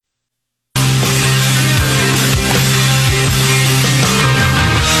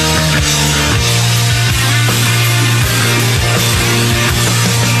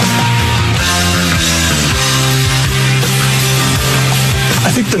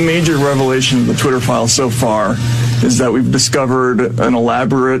major revelation of the Twitter files so far is that we've discovered an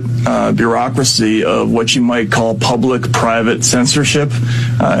elaborate bureaucracy of what you might call public-private censorship.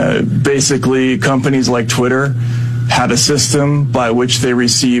 Basically, companies like Twitter had a system by which they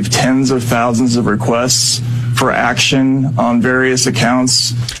received tens of thousands of requests for action on various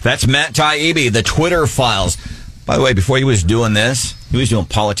accounts. That's Matt Taibbi, the Twitter files. By the way, before he was doing this, he was doing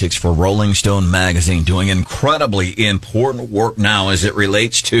politics for Rolling Stone magazine, doing incredibly important work now as it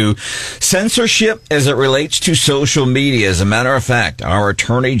relates to censorship, as it relates to social media. As a matter of fact, our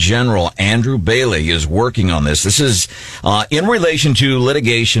Attorney General, Andrew Bailey, is working on this. This is in relation to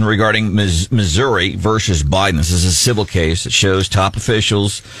litigation regarding Missouri versus Biden. This is a civil case that shows top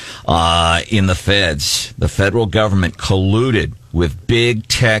officials in the feds, the federal government, colluded with big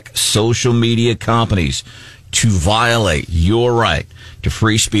tech social media companies to violate your right to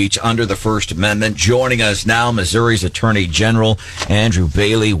free speech under the First Amendment. Joining us now, Missouri's Attorney General, Andrew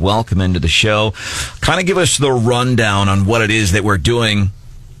Bailey. Welcome into the show. Kind of give us the rundown on what it is that we're doing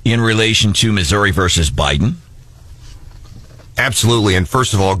in relation to Missouri versus Biden. Absolutely. And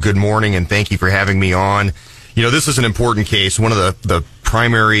first of all, good morning, and thank you for having me on. You know, this is an important case. One of the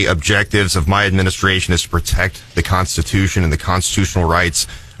primary objectives of my administration is to protect the Constitution and the constitutional rights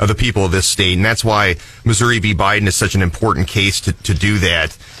of the people of this state. And that's why Missouri v. Biden is such an important case to do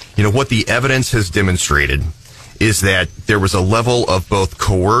that. You know, what the evidence has demonstrated is that there was a level of both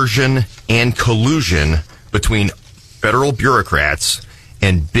coercion and collusion between federal bureaucrats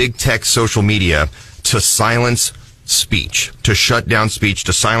and big tech social media to silence speech, to shut down speech,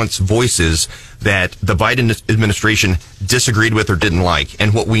 to silence voices that the Biden administration disagreed with or didn't like.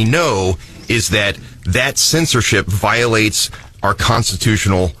 And what we know is that that censorship violates our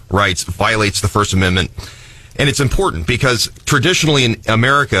constitutional rights, violates the First Amendment. And it's important because traditionally in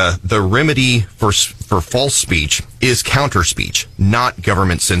America, the remedy for false speech is counter speech, not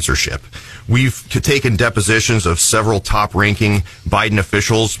government censorship. We've taken depositions of several top-ranking Biden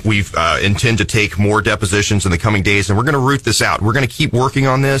officials. We've intend to take more depositions in the coming days, and we're going to root this out. We're going to keep working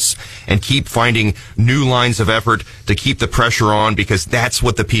on this and keep finding new lines of effort to keep the pressure on, because that's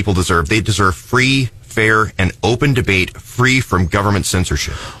what the people deserve. They deserve free, fair, and open debate, free from government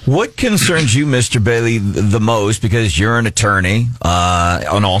censorship. What concerns you, Mr. Bailey, the most, because you're an attorney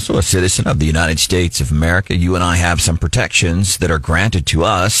and also a citizen of the United States of America? You and I have some protections that are granted to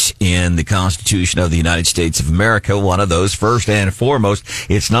us in the Constitution of the United States of America. One of those, first and foremost,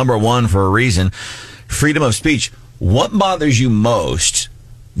 it's number one for a reason, freedom of speech. What bothers you most?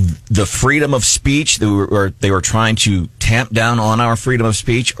 The freedom of speech, they were trying to tamp down on our freedom of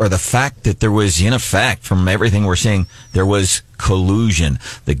speech, or the fact that there was, in effect, from everything we're seeing, there was collusion.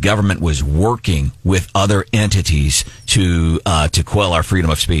 The government was working with other entities to quell our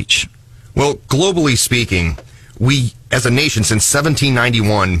freedom of speech. Well, globally speaking, we, as a nation, since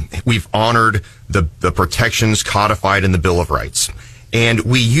 1791, we've honored the protections codified in the Bill of Rights. And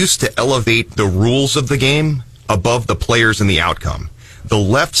we used to elevate the rules of the game above the players and the outcome. The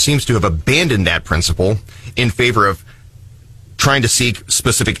left seems to have abandoned that principle in favor of trying to seek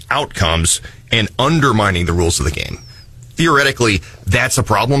specific outcomes and undermining the rules of the game. Theoretically, that's a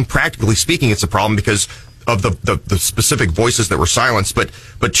problem. Practically speaking, it's a problem because of the specific voices that were silenced.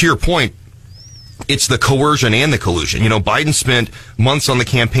 But to your point, it's the coercion and the collusion. You know, Biden spent months on the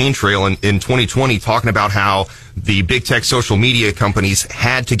campaign trail in 2020 talking about how the big tech social media companies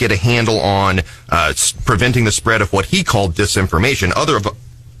had to get a handle on preventing the spread of what he called disinformation.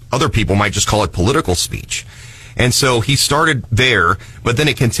 Other people might just call it political speech. And so he started there, but then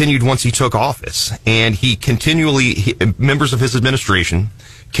it continued once he took office. And members of his administration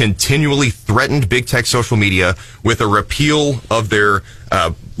continually threatened big tech social media with a repeal of their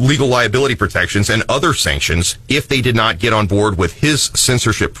legal liability protections and other sanctions if they did not get on board with his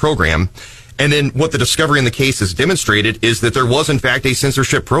censorship program. And then what the discovery in the case has demonstrated is that there was, in fact, a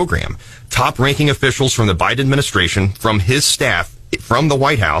censorship program. Top-ranking officials from the Biden administration, from his staff, from the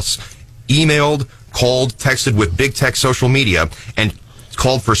White House, emailed, called, texted with big tech social media and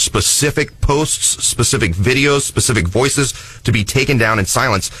called for specific posts, specific videos, specific voices to be taken down and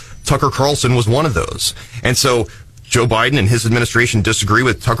silenced. Tucker Carlson was one of those. And so Joe Biden and his administration disagree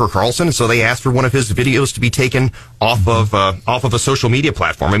with Tucker Carlson, and so they asked for one of his videos to be taken off of a social media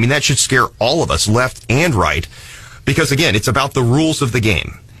platform. I mean, that should scare all of us, left and right, because again, it's about the rules of the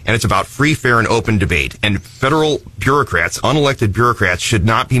game. And it's about free, fair, and open debate. And federal bureaucrats, unelected bureaucrats, should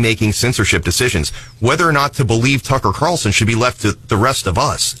not be making censorship decisions. Whether or not to believe Tucker Carlson should be left to the rest of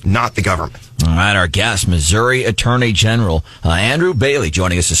us, not the government. All right, our guest, Missouri Attorney General Andrew Bailey,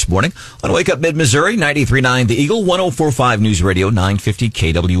 joining us this morning on Wake Up Mid-Missouri, 93.9 The Eagle, 104.5 News Radio, 950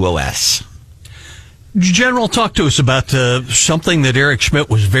 KWOS. General, talk to us about something that Eric Schmidt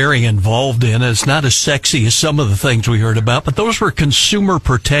was very involved in. It's not as sexy as some of the things we heard about, but those were consumer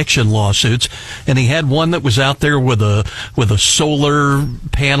protection lawsuits. And he had one that was out there with a solar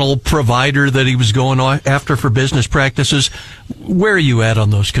panel provider that he was going after for business practices. Where are you at on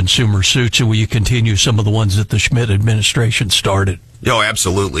those consumer suits, and will you continue some of the ones that the Schmidt administration started? Oh,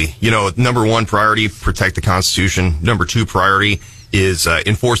 absolutely. Number one priority, protect the Constitution. Number two priority is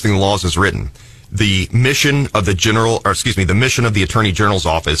enforcing the laws as written. The mission of the mission of the Attorney General's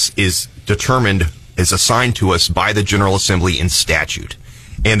office is assigned to us by the General Assembly in statute.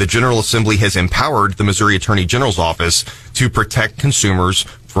 And the General Assembly has empowered the Missouri Attorney General's office to protect consumers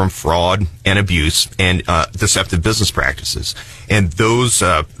from fraud and abuse and deceptive business practices. And those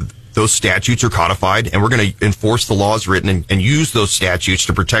statutes are codified, and we're going to enforce the laws written and use those statutes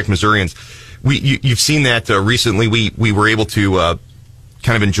to protect Missourians. You've seen that recently. We were able to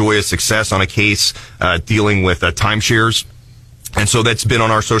kind of enjoy a success on a case dealing with timeshares. And so that's been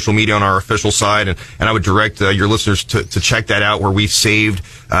on our social media, on our official side. And I would direct your listeners to check that out, where we've saved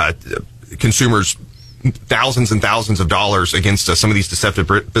consumers thousands and thousands of dollars against some of these deceptive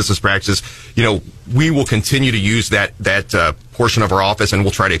business practices. We will continue to use that portion of our office, and we'll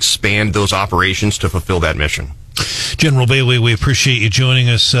try to expand those operations to fulfill that mission. General Bailey, we appreciate you joining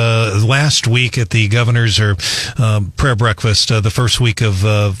us last week at the governor's prayer breakfast, the first week of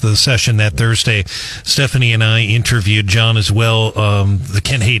the session that Thursday. Stephanie and I interviewed John as well, the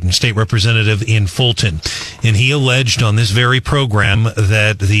Kent Hayden, state representative in Fulton, and he alleged on this very program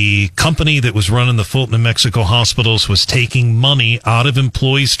that the company that was running the Fulton, New Mexico hospitals was taking money out of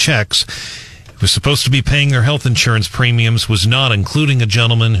employees' checks. Was supposed to be paying their health insurance premiums, was not, including a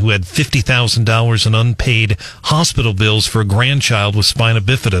gentleman who had $50,000 in unpaid hospital bills for a grandchild with spina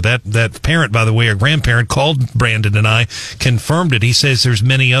bifida. That parent, by the way, or grandparent, called Brandon and I, confirmed it. He says there's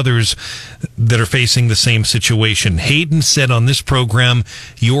many others that are facing the same situation. Hayden said on this program,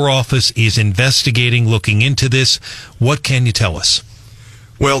 your office is investigating, looking into this. What can you tell us?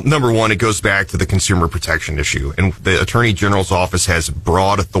 Well, number one, it goes back to the consumer protection issue. And the Attorney General's office has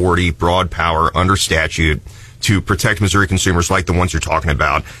broad authority, broad power under statute to protect Missouri consumers like the ones you're talking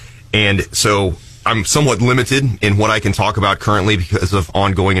about. And so I'm somewhat limited in what I can talk about currently because of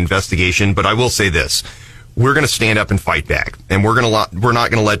ongoing investigation. But I will say this. We're going to stand up and fight back. And we're not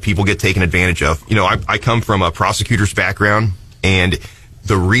going to let people get taken advantage of. I come from a prosecutor's background, and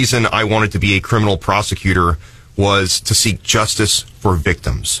the reason I wanted to be a criminal prosecutor was to seek justice for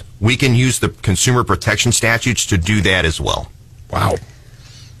victims. We can use the consumer protection statutes to do that as well. Wow.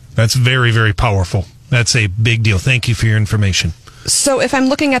 That's very, very powerful. That's a big deal. Thank you for your information. So if I'm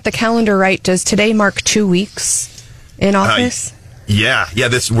looking at the calendar right, does today mark 2 weeks in office? Yeah.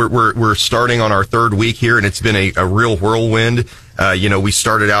 We're starting on our third week here, and it's been a real whirlwind. We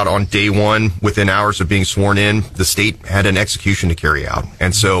started out on day one. Within hours of being sworn in, the state had an execution to carry out.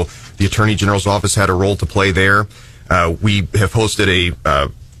 And so the Attorney General's office had a role to play there. We have hosted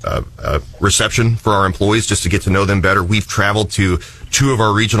a reception for our employees just to get to know them better. We've traveled to 2 of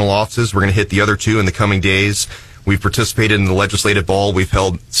our regional offices. We're going to hit the other 2 in the coming days. We've participated in the legislative ball. We've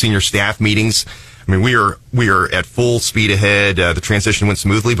held senior staff meetings. I mean, we are at full speed ahead. The transition went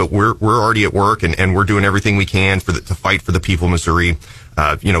smoothly, but we're already at work, and we're doing everything we can to fight for the people of Missouri,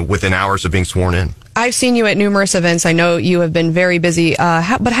 within hours of being sworn in. I've seen you at numerous events. I know you have been very busy.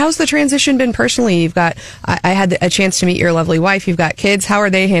 But how's the transition been personally? I had a chance to meet your lovely wife. You've got kids. How are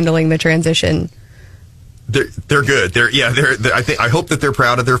they handling the transition? They're good. I hope that they're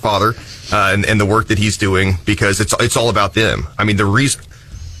proud of their father and the work that he's doing, because it's all about them. I mean, the reason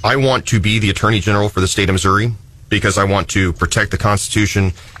I want to be the Attorney General for the state of Missouri, because I want to protect the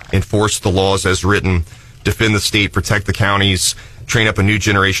Constitution, enforce the laws as written, defend the state, protect the counties, train up a new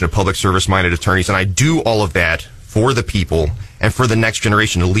generation of public service-minded attorneys. And I do all of that for the people and for the next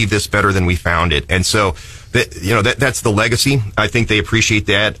generation to leave this better than we found it. And so that's the legacy. I think they appreciate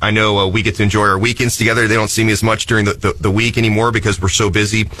that. I know we get to enjoy our weekends together. They don't see me as much during the week anymore because we're so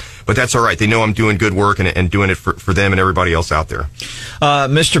busy, but that's all right. They know I'm doing good work and doing it for them and everybody else out there.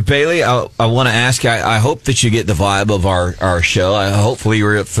 Mr. Bailey, I want to ask you, I hope that you get the vibe of our show. Hopefully you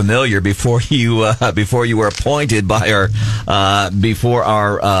were familiar before you were appointed by before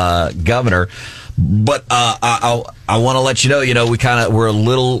our governor. But I want to let you know, we're a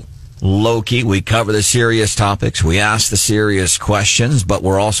little low-key. We cover the serious topics. We ask the serious questions, but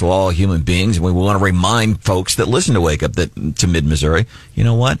we're also all human beings. And we want to remind folks that listen to Wake Up to Mid-Missouri, you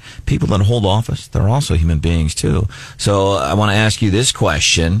know what? People that hold office, they're also human beings, too. So I want to ask you this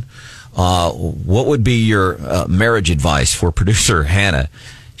question. What would be your marriage advice for producer Hannah?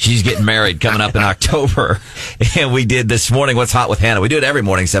 She's getting married coming up in October. And we did this morning, What's Hot with Hannah. We do it every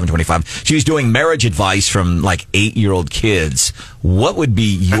morning, 7:25. She was doing marriage advice from like 8-year-old kids. What would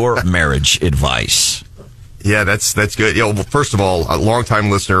be your marriage advice? Yeah, that's good. Well, first of all, a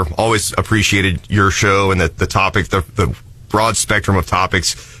longtime listener, always appreciated your show and the topic, the broad spectrum of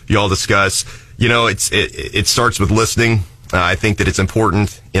topics you all discuss. It starts with listening. I think that it's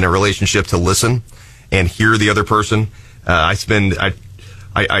important in a relationship to listen and hear the other person. I spend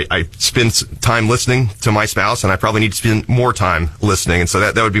time listening to my spouse, and I probably need to spend more time listening. And so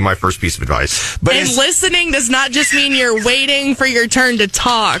that would be my first piece of advice. And listening does not just mean you're waiting for your turn to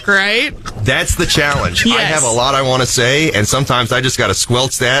talk, right? That's the challenge. Yes. I have a lot I want to say, and sometimes I just got to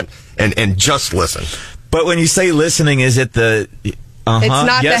squelch that and just listen. But when you say listening, is it the... It's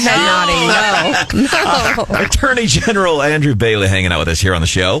not yes, the head nodding, no. Attorney General Andrew Bailey hanging out with us here on the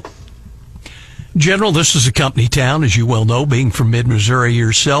show. General, this is a company town, as you well know, being from mid-Missouri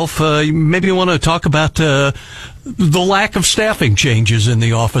yourself. Maybe you want to talk about the lack of staffing changes in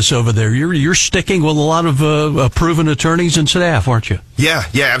the office over there. You're sticking with a lot of proven attorneys and staff, aren't you? Yeah,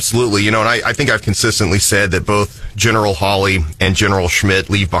 absolutely. And I think I've consistently said that both General Hawley and General Schmidt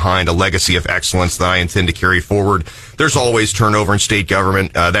leave behind a legacy of excellence that I intend to carry forward. There's always turnover in state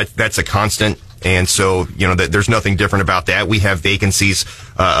government. That's a constant. And so, there's nothing different about that. We have vacancies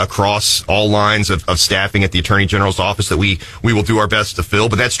across all lines of staffing at the Attorney General's office that we will do our best to fill.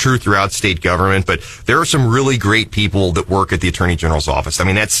 But that's true throughout state government. But there are some really great people that work at the Attorney General's office. I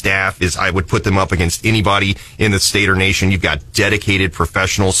mean, that staff I would put them up against anybody in the state or nation. You've got dedicated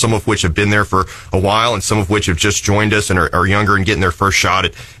professionals, some of which have been there for a while and some of which have just joined us and are younger and getting their first shot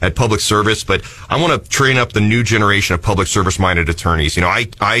at public service. But I want to train up the new generation of public service-minded attorneys.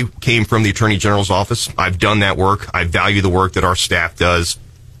 I came from the Attorney General's office. I've done that work. I value the work that our staff does.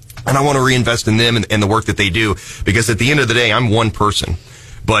 And I want to reinvest in them and the work that they do, because at the end of the day, I'm one person.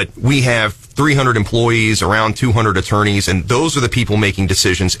 But we have 300 employees, around 200 attorneys, and those are the people making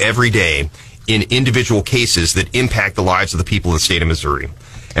decisions every day in individual cases that impact the lives of the people of the state of Missouri.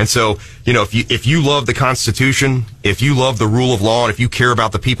 And so, if you love the Constitution, if you love the rule of law, and if you care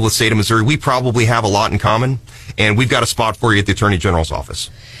about the people of the state of Missouri, we probably have a lot in common, and we've got a spot for you at the Attorney General's office.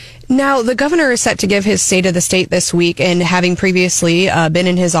 Now, the governor is set to give his State of the State this week, and having previously been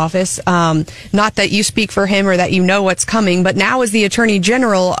in his office, not that you speak for him or that you know what's coming, but now as the Attorney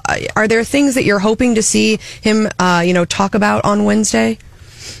General, are there things that you're hoping to see him, talk about on Wednesday?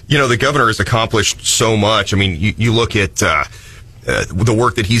 The governor has accomplished so much. I mean, you look at the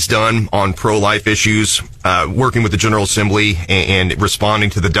work that he's done on pro-life issues, working with the General Assembly and responding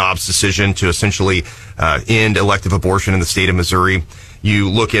to the Dobbs decision to essentially end elective abortion in the state of Missouri.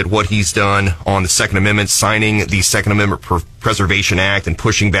 You look at what he's done on the Second Amendment, signing the Second Amendment Preservation Act and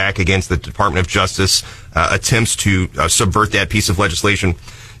pushing back against the Department of Justice attempts to subvert that piece of legislation.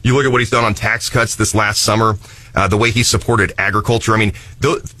 You look at what he's done on tax cuts this last summer, the way he supported agriculture. I mean,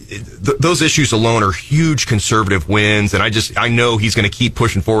 those issues alone are huge conservative wins, and I know he's going to keep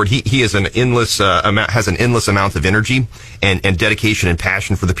pushing forward. He has an endless amount of energy and dedication and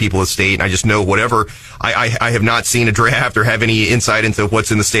passion for the people of the state. And I just know whatever I have not seen a draft or have any insight into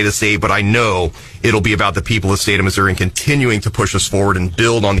what's in the state of the state, but I know it'll be about the people of the state of Missouri and continuing to push us forward and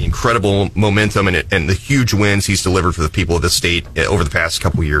build on the incredible momentum and the huge wins he's delivered for the people of the state over the past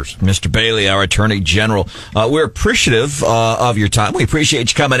couple of years. Mr. Bailey, our Attorney General, we're appreciative of your time. We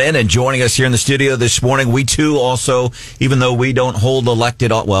appreciate you coming in and joining us here in the studio this morning. We too also, even though we don't hold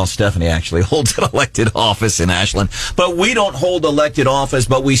Stephanie actually holds an elected office in Ashland, but we don't hold elected office,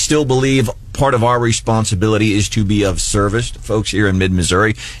 but we still believe part of our responsibility is to be of service to folks here in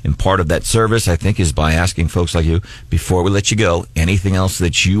mid-Missouri. And part of that service, I think, is by asking folks like you, before we let you go, anything else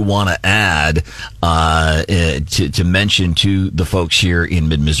that you want to add to mention to the folks here in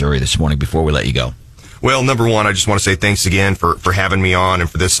mid-Missouri this morning before we let you go? Well, number one, I just want to say thanks again for having me on and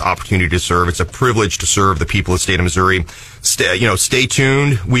for this opportunity to serve. It's a privilege to serve the people of the state of Missouri. Stay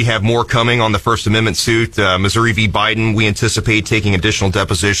tuned. We have more coming on the First Amendment suit. Missouri v. Biden, we anticipate taking additional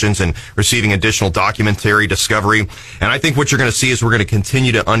depositions and receiving additional documentary discovery. And I think what you're going to see is we're going to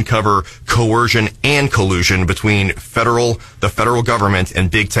continue to uncover coercion and collusion between the federal government and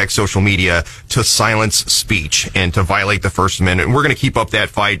big tech social media to silence speech and to violate the First Amendment. And we're going to keep up that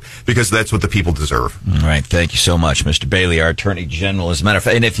fight because that's what the people deserve. All right. Thank you so much, Mr. Bailey, our Attorney General. As a matter of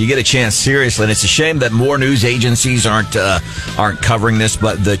fact, and if you get a chance, seriously, and it's a shame that more news agencies aren't covering this,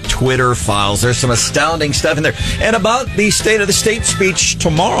 but the Twitter files, there's some astounding stuff in there. And about the State of the State speech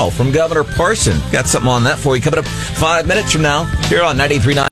tomorrow from Governor Parson. Got something on that for you coming up 5 minutes from now here on 93.9.